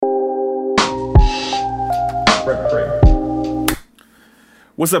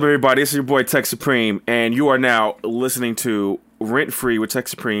What's up, everybody? This is your boy Tech Supreme, and you are now listening to Rent Free with Tech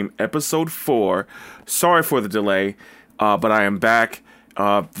Supreme, episode 4. Sorry for the delay, but I am back.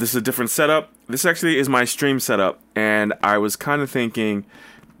 This is a different setup. This actually is my stream setup, and I was kind of thinking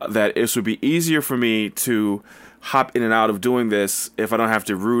that this would be easier for me to hop in and out of doing this if I don't have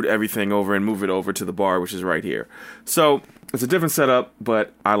to root everything over and move it over to the bar, which is right here. So it's a different setup,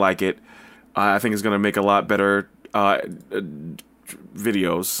 but I like it. I think it's going to make a lot better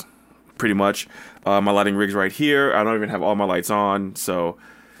videos, pretty much. My lighting rig's right here. I don't even have all my lights on, so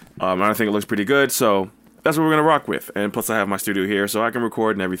I think it looks pretty good. So that's what we're gonna rock with. And plus, I have my studio here, so I can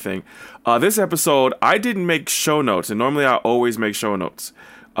record and everything. This episode, I didn't make show notes, and normally I always make show notes,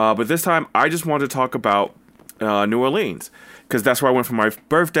 but this time I just wanted to talk about New Orleans, because that's where I went for my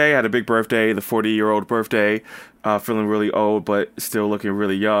birthday. I had a big birthday, the 40-year-old birthday. Feeling really old, but still looking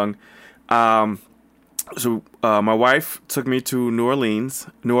really young. So my wife took me to New Orleans.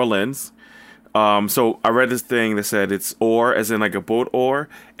 So I read this thing that said it's oar as in like a boat oar,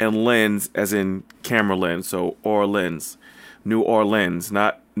 and lens as in camera lens. So Orleans, New Orleans,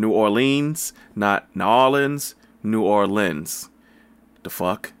 not New Orleans, not New Orleans, New Orleans. The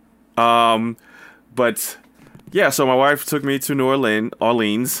fuck. But yeah, so my wife took me to New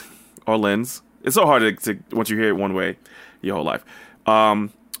Orleans. It's so hard to once you hear it one way, your whole life.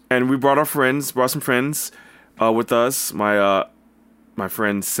 And we brought some friends with us. My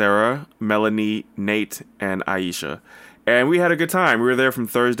friends Sarah, Melanie, Nate, and Aisha. And we had a good time. We were there from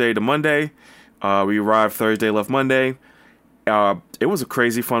Thursday to Monday. We arrived Thursday, left Monday. It was a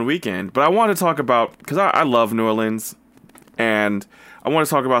crazy fun weekend. But I want to talk about, because I love New Orleans, and I want to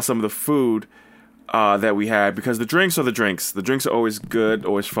talk about some of the food that we had, because the drinks are the drinks. The drinks are always good,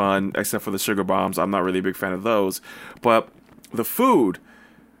 always fun, except for the sugar bombs. I'm not really a big fan of those. But the food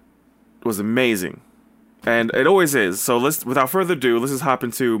was amazing, and it always is. So without further ado, let's just hop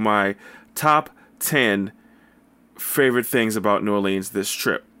into my top 10 favorite things about New Orleans this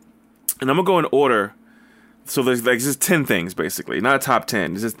trip, and I'm gonna go in order. So there's just 10 things, basically, not a top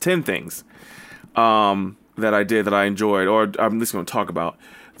 10. There's just 10 things that I did that I enjoyed, or I'm just gonna talk about.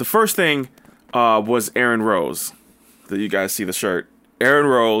 The first thing was Aaron Rose. That you guys see the shirt, Aaron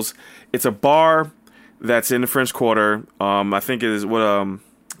Rose. It's a bar that's in the French Quarter. I think it is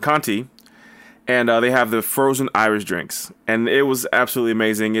Conti, and they have the frozen Irish drinks, and it was absolutely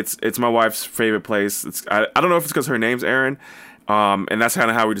amazing. It's my wife's favorite place. I don't know if it's because her name's Erin, and that's kind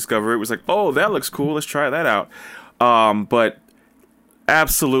of how we discovered it. It was like, oh, that looks cool, let's try that out. But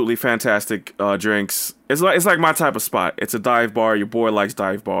absolutely fantastic drinks. It's like my type of spot. It's a dive bar. Your boy likes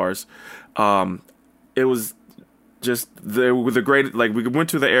dive bars. It was just the great. Like, we went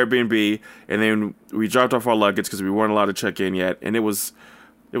to the Airbnb, and then we dropped off our luggage because we weren't allowed to check in yet, and it was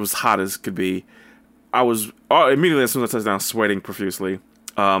hot as could be. I was immediately, as soon as I touched down, sweating profusely.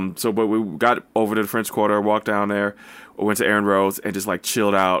 But we got over to the French Quarter, walked down there, went to Aaron Rose, and just like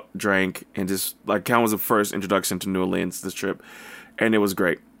chilled out, drank, and just like kind of was the first introduction to New Orleans this trip, and it was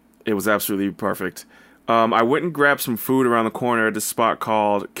great. It was absolutely perfect. I went and grabbed some food around the corner at this spot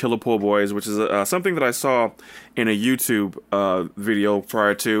called Killer Po' Boys, which is something that I saw in a YouTube video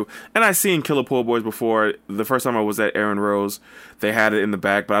prior to. And I seen Killer Po' Boys before. The first time I was at Aaron Rose, they had it in the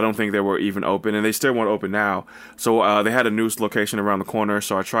back, but I don't think they were even open. And they still won't open now. So they had a new location around the corner,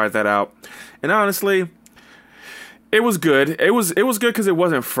 so I tried that out. And honestly, it was good. It was good because it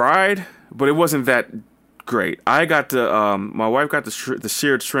wasn't fried, but it wasn't that great. I got my wife got the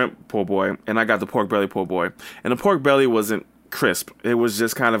seared shrimp po' boy, and I got the pork belly po' boy. And the pork belly wasn't crisp. It was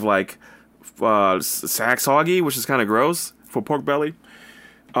just kind of like soggy, which is kind of gross for pork belly.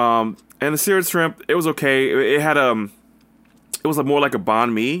 And the seared shrimp, it was okay. It had it was more like a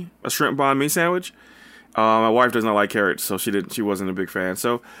banh mi, a shrimp banh mi sandwich. My wife does not like carrots, so she wasn't a big fan.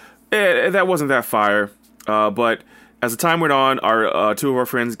 So that wasn't that fire. But as the time went on, our two of our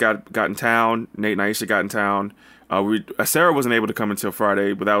friends got in town. Nate and Aisha got in town. Sarah wasn't able to come until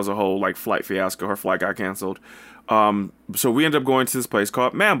Friday, but that was a whole like flight fiasco. Her flight got canceled. So we ended up going to this place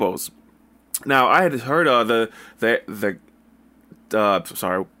called Mambo's. Now, I had heard the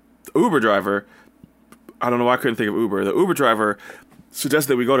Uber driver. I don't know why I couldn't think of Uber. The Uber driver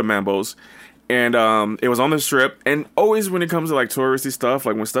suggested that we go to Mambo's. And it was on the Strip. And always when it comes to like touristy stuff,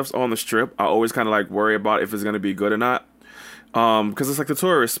 like when stuff's on the Strip, I always kind of like worry about if it's going to be good or not. Because it's like the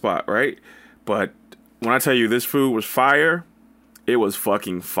tourist spot, right? But when I tell you this food was fire, it was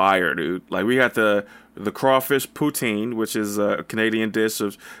fucking fire, dude. Like, we got the crawfish poutine, which is a Canadian dish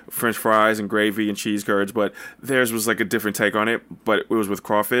of French fries and gravy and cheese curds. But theirs was like a different take on it. But it was with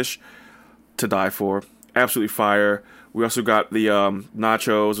crawfish, to die for. Absolutely fire. We also got the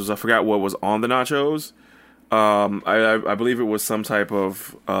nachos. I forgot what was on the nachos. I believe it was some type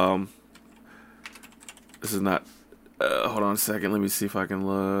of this is not. Hold on a second. Let me see if I can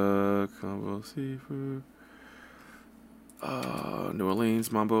look. Combo seafood. New Orleans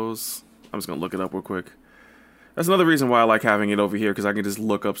Mambos. I'm just gonna look it up real quick. That's another reason why I like having it over here because I can just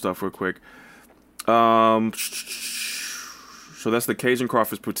look up stuff real quick. So that's the Cajun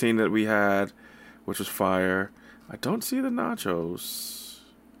crawfish poutine that we had, which was fire. I don't see the nachos.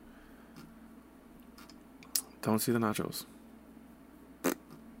 Don't see the nachos.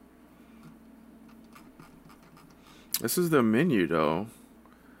 This is the menu, though.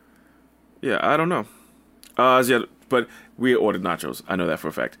 Yeah, I don't know. Yeah, but we ordered nachos. I know that for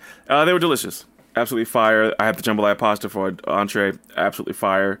a fact. They were delicious. Absolutely fire. I had the jambalaya pasta for an entree. Absolutely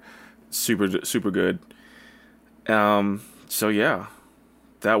fire. Super, super good. So yeah,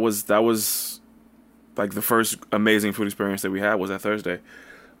 that was like the first amazing food experience that we had was that Thursday.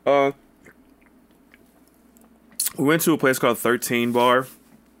 We went to a place called 13 Bar.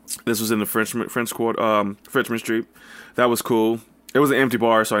 This was in the Frenchman Street. That was cool. It was an empty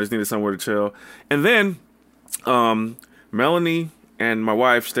bar, so I just needed somewhere to chill. And then, Melanie and my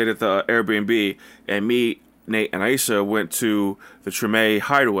wife stayed at the Airbnb, and me, Nate, and Aisha went to the Treme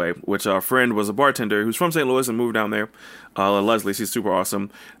Hideaway, which our friend was a bartender who's from St. Louis and moved down there. Leslie, she's super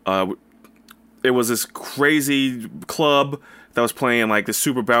awesome. It was this crazy club that was playing like the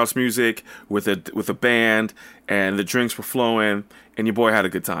super bounce music with a band, and the drinks were flowing, and your boy had a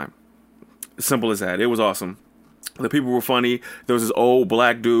good time. Simple as that. It was awesome. The people were funny. There was this old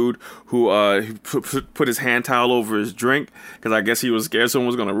black dude who put his hand towel over his drink because I guess he was scared someone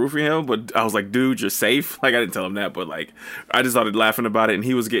was going to roofie him. But I was like, dude, you're safe. Like, I didn't tell him that, but like, I just started laughing about it. And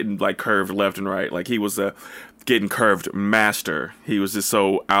he was getting like curved left and right. Like, he was getting curved master. He was just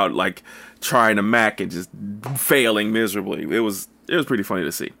so out, like trying to mac and just failing miserably. It was pretty funny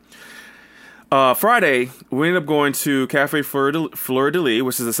to see. Friday, we ended up going to Cafe Fleur de Lis,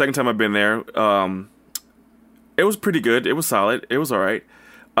 which is the second time I've been there. It was pretty good. It was solid. It was all right.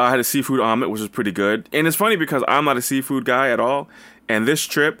 I had a seafood omelet, which was pretty good. And it's funny because I'm not a seafood guy at all. And this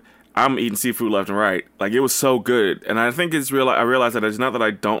trip, I'm eating seafood left and right. Like, it was so good. And I think I realized that it's not that I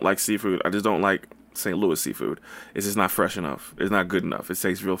don't like seafood. I just don't like St. Louis seafood. It's just not fresh enough. It's not good enough. It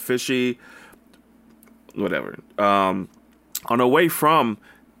tastes real fishy. Whatever. On our way from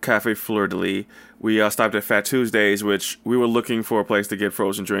Cafe Fleur de Lis, we stopped at Fat Tuesdays, which we were looking for a place to get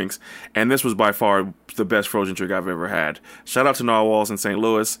frozen drinks, and this was by far the best frozen drink I've ever had. Shout out to Narwhals in St.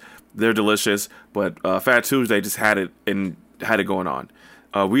 Louis. They're delicious, but Fat Tuesday just had it going on.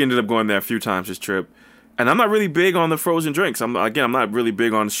 We ended up going there a few times this trip, and I'm not really big on the frozen drinks. I'm not really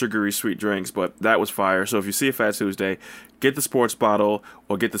big on sugary sweet drinks, but that was fire. So if you see a Fat Tuesday, get the sports bottle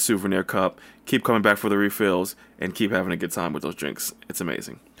or get the souvenir cup. Keep coming back for the refills and keep having a good time with those drinks. It's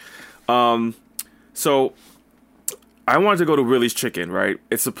amazing. So I wanted to go to Willie's Chicken, right?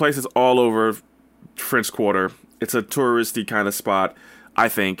 It's a place that's all over French Quarter. It's a touristy kind of spot, I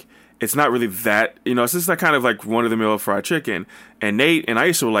think. It's not really that, it's just that kind of like run-of-the-mill fried chicken. And Nate and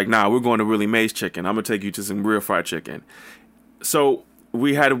Aisha were like, nah, we're going to Willie Mae's Chicken. I'm going to take you to some real fried chicken. So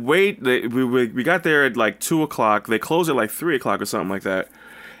we had to wait. We got there at like 2 o'clock. They closed at like 3 o'clock or something like that.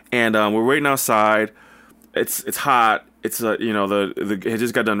 And we're waiting outside. It's hot. It's it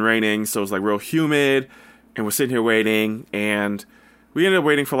just got done raining, so it's like real humid, and we're sitting here waiting, and we ended up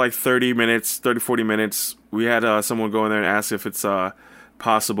waiting for like 40 minutes. We had someone go in there and ask if it's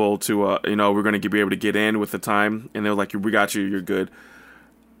possible to we're going to be able to get in with the time, and they were like, we got you, you're good.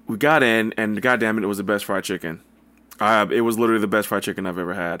 We got in, and goddamn it was the best fried chicken. It was literally the best fried chicken I've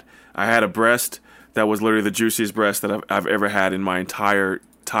ever had. I had a breast that was literally the juiciest breast that I've ever had in my entire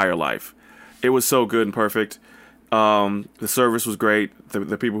life. It was so good and perfect. The service was great.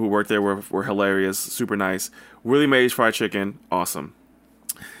 The people who worked there were hilarious, super nice. Willie Mae's fried chicken, awesome.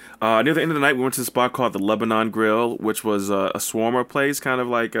 Near the end of the night, we went to a spot called the Lebanon Grill, which was a shawarma place, kind of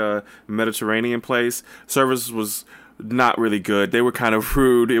like a Mediterranean place. Service was not really good. They were kind of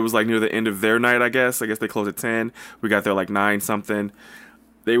rude. It was like near the end of their night, I guess. I guess they closed at 10. We got there like 9 something.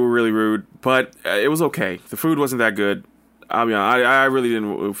 They were really rude, but it was okay. The food wasn't that good. I really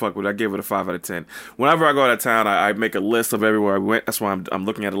didn't fuck with it. I gave it a 5 out of 10. Whenever I go out of town, I make a list of everywhere I went. That's why I'm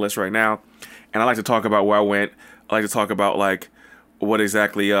looking at a list right now. And I like to talk about where I went. I like to talk about like what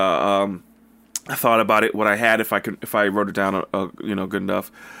exactly I thought about it, what I had if I wrote it down good enough.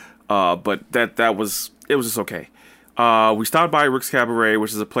 But it was just okay. We stopped by Rick's Cabaret,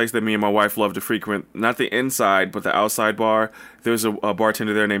 which is a place that me and my wife love to frequent. Not the inside, but the outside bar. There's a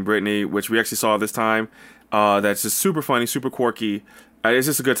bartender there named Brittany, which we actually saw this time. That's just super funny, super quirky, It's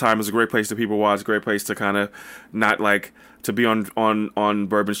just a good time. It's a great place to people watch. Great place to kind of not like to be on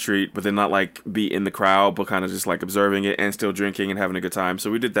Bourbon Street, but then not like be in the crowd, but kind of just like observing it and still drinking and having a good time.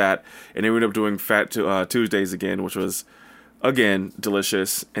 So we did that, and then we ended up doing Tuesdays again, which was again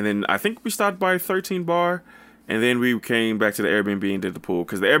delicious. And then I think we stopped by 13 Bar, and then we came back to the Airbnb and did the pool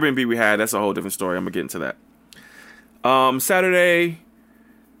because the Airbnb we had, that's a whole different story. I'm gonna get into that. Saturday,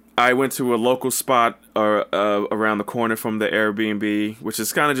 I went to a local spot around the corner from the Airbnb, which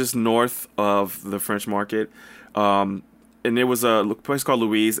is kind of just north of the French Market. And it was a place called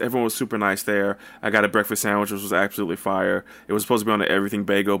Louise. Everyone was super nice there. I got a breakfast sandwich, which was absolutely fire. It was supposed to be on the everything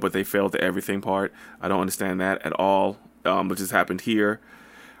bagel, but they failed the everything part. I don't understand that at all, which has happened here.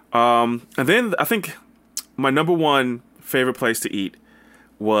 And then I think my number one favorite place to eat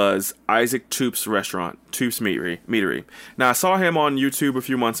was Isaac Toop's restaurant, Toop's Meadery. Now, I saw him on YouTube a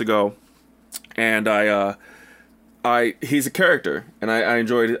few months ago, and he's a character, and I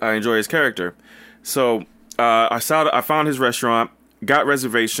enjoy his character. So I found his restaurant, got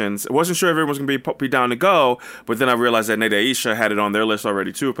reservations. I wasn't sure if everyone was going to be down to go, but then I realized that Nate Aisha had it on their list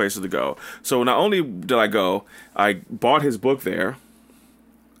already, too, places to go. So not only did I go, I bought his book there.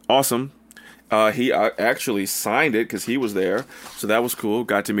 Awesome. He actually signed it because he was there, so that was cool.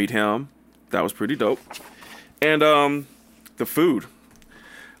 Got to meet him. That was pretty dope. And the food.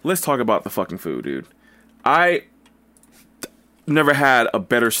 Let's talk about the fucking food, dude. I never had a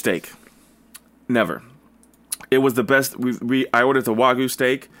better steak. Never. It was the best. I ordered the Wagyu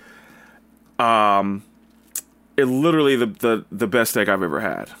steak. It literally the best steak I've ever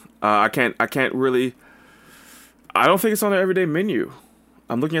had. I can't really. I don't think it's on the everyday menu.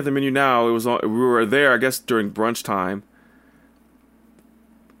 I'm looking at the menu now. It was on. We were there, I guess, during brunch time.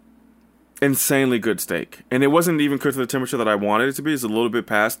 Insanely good steak, and it wasn't even cooked to the temperature that I wanted it to be. It's a little bit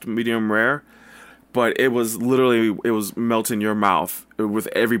past medium rare, but it was melt in your mouth with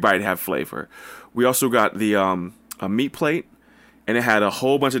every bite have flavor. We also got the a meat plate, and it had a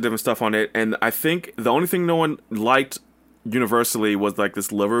whole bunch of different stuff on it. And I think the only thing no one liked universally was like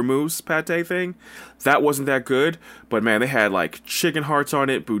this liver mousse pate thing. That wasn't that good, but man, they had like chicken hearts on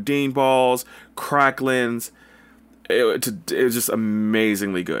it, boudin balls, cracklins. It was just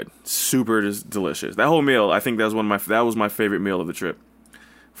amazingly good, super just delicious. That whole meal, I think that was my favorite meal of the trip,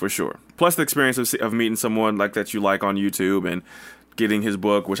 for sure. Plus the experience of meeting someone like that you like on YouTube and getting his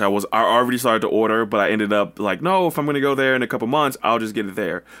book, which I already started to order, but I ended up like, no, if I'm going to go there in a couple months, I'll just get it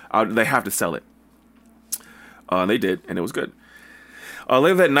there. They have to sell it. They did, and it was good.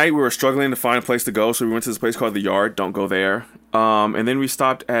 Later that night, we were struggling to find a place to go, so we went to this place called The Yard. Don't go there. And then we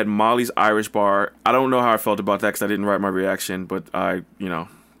stopped at Molly's Irish Bar. I don't know how I felt about that because I didn't write my reaction, but I don't know.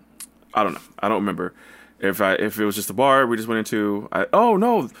 I don't remember if it was just a bar we just went into. Oh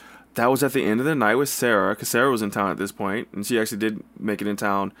no, that was at the end of the night with Sarah, because Sarah was in town at this point, and she actually did make it in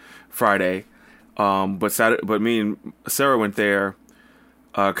town Friday. But me and Sarah went there.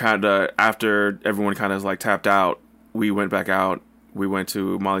 Kind of after everyone kind of like tapped out, we went back out. We went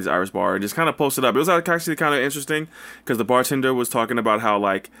to Molly's Irish Bar and just kind of posted up. It was actually kind of interesting because the bartender was talking about how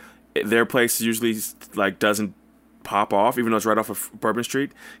like their place usually like doesn't pop off, even though it's right off of Bourbon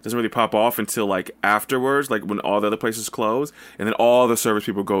Street. It doesn't really pop off until like afterwards, like when all the other places close, and then all the service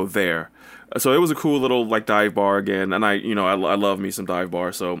people go there. So it was a cool little like dive bar again, and I love me some dive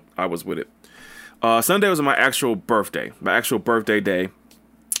bar, so I was with it. Sunday was my actual birthday day.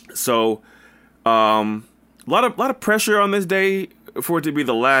 So, a lot of pressure on this day for it to be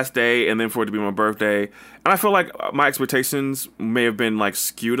the last day and then for it to be my birthday. And I feel like my expectations may have been like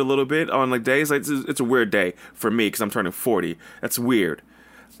skewed a little bit on like days. Like it's a weird day for me because I'm turning 40. That's weird.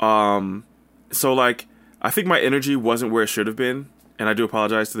 So like I think my energy wasn't where it should have been, and I do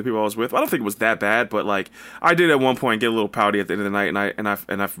apologize to the people I was with. I don't think it was that bad, but like I did at one point get a little pouty at the end of the night, and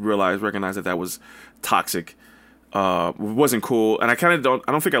I recognized that was toxic. Wasn't cool, and I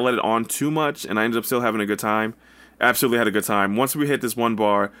don't think I let it on too much, and I ended up still having a good time. Absolutely had a good time. Once we hit this one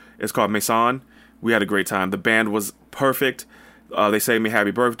bar, it's called Maison. We had a great time. The band was perfect. They sang me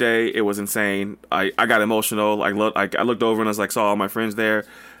happy birthday. It was insane. I got emotional. I looked over and I was like, saw all my friends there.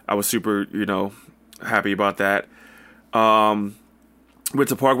 I was super, happy about that. Went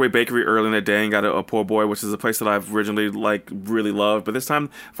to Parkway Bakery early in the day and got a po' boy, which is a place that I've originally like really loved. But this time,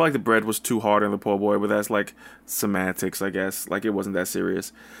 I felt like the bread was too hard on the po' boy, but that's like semantics, I guess. Like it wasn't that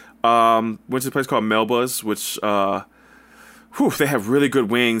serious. Went to a place called Melba's, which they have really good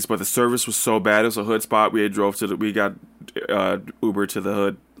wings, but the service was so bad. It was a hood spot. We got Uber to the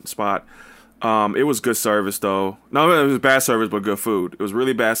hood spot. It was good service though. No, it was bad service, but good food. It was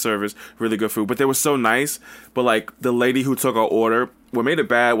really bad service, really good food. But they were so nice. But like the lady who took our order, what made it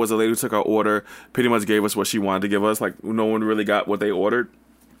bad was the lady who took our order pretty much gave us what she wanted to give us. Like no one really got what they ordered.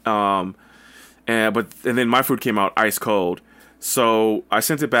 And then my food came out ice cold. So I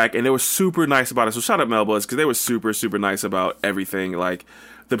sent it back, and they were super nice about it. So shout out Melbuzz, because they were super, super nice about everything. Like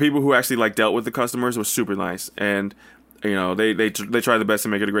the people who actually like dealt with the customers were super nice, and you know they tried the best to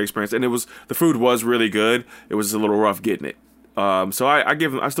make it a great experience. And the food was really good. It was just a little rough getting it. So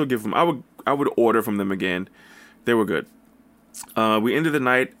I still give them. I would order from them again. They were good. We ended the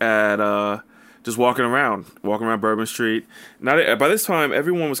night at just walking around Bourbon Street. Now, by this time,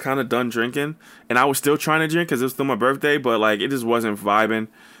 everyone was kind of done drinking, and I was still trying to drink because it was still my birthday, but like it just wasn't vibing.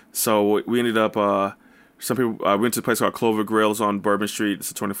 So we ended up. Some people went to a place called Clover Grills on Bourbon Street.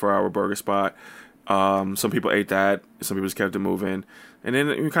 It's a 24-hour burger spot. Some people ate that. Some people just kept it moving, and then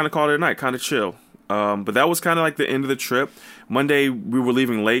we kind of called it a night, kind of chill. But that was kind of like the end of the trip. Monday we were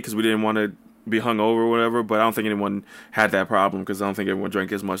leaving late because we didn't want to be hungover or whatever. But I don't think anyone had that problem because I don't think everyone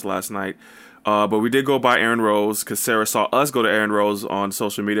drank as much last night. But we did go by Aaron Rose because Sarah saw us go to Aaron Rose on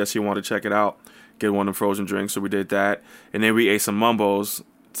social media. She wanted to check it out, get one of them frozen drinks, so we did that. And then we ate some Mumbos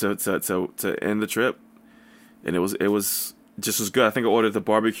to end the trip, and it was just as good. I think I ordered the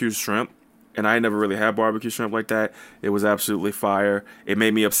barbecue shrimp, and I never really had barbecue shrimp like that. It was absolutely fire. It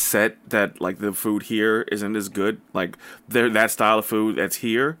made me upset that like the food here isn't as good. Like that style of food that's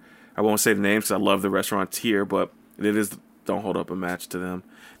here. I won't say the names because I love the restaurants here, but don't hold up a match to them.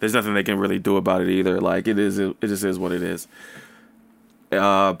 There's nothing they can really do about it either. Like it just is what it is.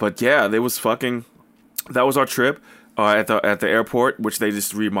 But yeah, that was our trip at the airport, which they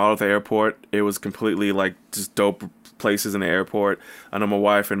just remodeled the airport. It was completely like just dope places in the airport. I know my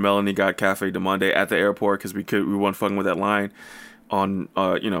wife and Melanie got Cafe de Monde at the airport because we weren't fucking with that line on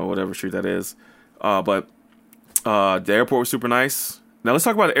whatever street that is. But the airport was super nice. Now let's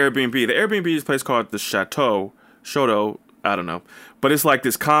talk about the Airbnb. The Airbnb is a place called the Chateau, I don't know. But it's like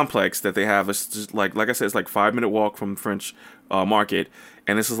this complex that they have. It's just like I said, it's like 5-minute walk from French Market.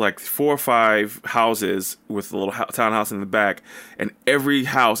 And this is like 4 or 5 houses with a little townhouse in the back. And every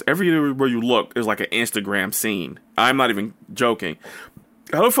house, everywhere you look, is like an Instagram scene. I'm not even joking.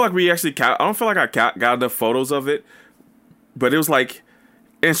 I don't feel like I got enough photos of it. But it was like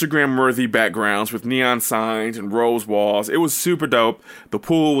Instagram-worthy backgrounds with neon signs and rose walls. It was super dope. The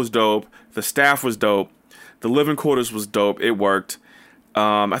pool was dope. The staff was dope. The living quarters was dope. It worked.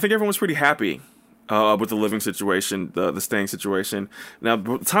 I think everyone was pretty happy with the living situation, the staying situation. Now,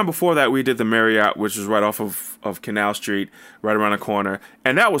 the time before that, we did the Marriott, which was right off of Canal Street, right around the corner.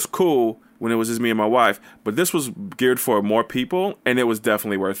 And that was cool when it was just me and my wife. But this was geared for more people, and it was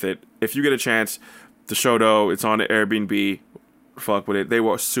definitely worth it. If you get a chance, the Shodo, it's on the Airbnb. Fuck with it. They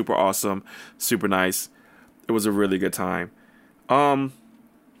were super awesome, super nice. It was a really good time. And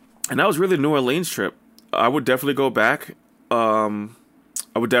that was really the New Orleans trip. I would definitely go back. I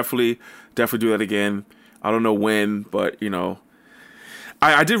would definitely do that again. I don't know when, but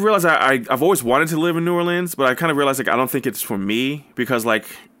I did realize I've always wanted to live in New Orleans, but I kind of realized like I don't think it's for me because like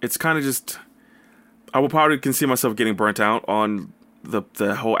it's kind of just I will probably can see myself getting burnt out on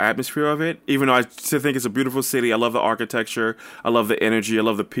the whole atmosphere of it. Even though I still think it's a beautiful city, I love the architecture, I love the energy, I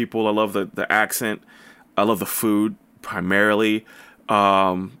love the people, I love the accent, I love the food primarily.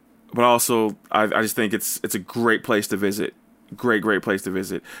 But also, I just think it's a great place to visit. Great place to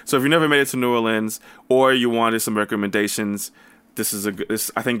visit. So if you never made it to New Orleans or you wanted some recommendations,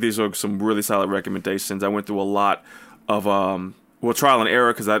 I think these are some really solid recommendations. I went through a lot of trial and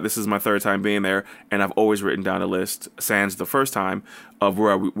error because this is my 3rd time being there, and I've always written down a list, sans the first time, of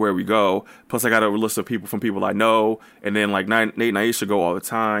where we go. Plus, I got a list of people I know, and then like Nate and Aisha go all the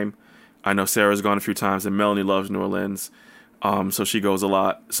time. I know Sarah's gone a few times, and Melanie loves New Orleans. So she goes a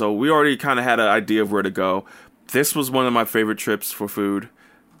lot. So we already kind of had an idea of where to go. This was one of my favorite trips for food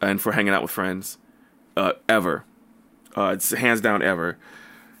and for hanging out with friends ever. It's hands down ever.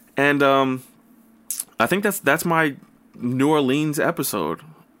 And I think that's my New Orleans episode.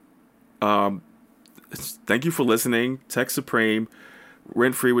 Thank you for listening. Tech Supreme,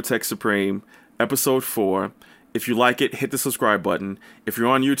 Rent Free with Tech Supreme, episode 4. If you like it, hit the subscribe button. If you're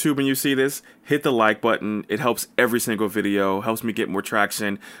on YouTube and you see this, hit the like button. It helps every single video, helps me get more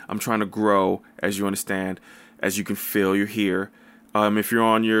traction. I'm trying to grow, as you understand, as you can feel, you're here. If you're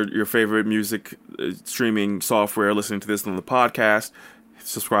on your favorite music streaming software, listening to this on the podcast,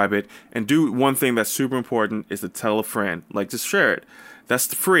 subscribe it. And do one thing that's super important is to tell a friend. Like, just share it.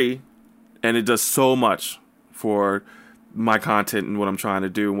 That's free, and it does so much for my content and what I'm trying to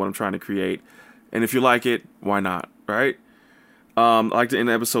do and what I'm trying to create. And if you like it, why not, right? I'd like to end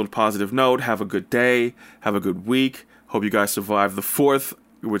the episode with a positive note. Have a good day. Have a good week. Hope you guys survive the 4th,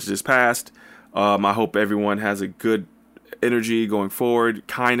 which just passed. I hope everyone has a good energy going forward.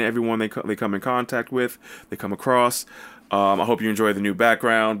 Kind to everyone they come in contact with, they come across. I hope you enjoy the new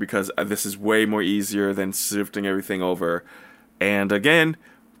background, because this is way more easier than shifting everything over. And again,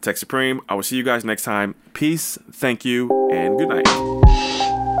 Tech Supreme, I will see you guys next time. Peace, thank you, and good night.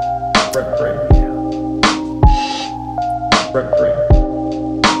 Rec free. Rec free.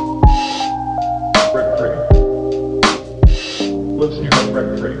 Rec free. Lives in your head, rec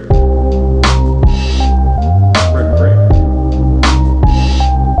free. Rec free.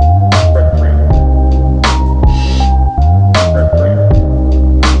 Rec free. Rec free.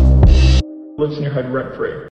 Lives in your head, rec free.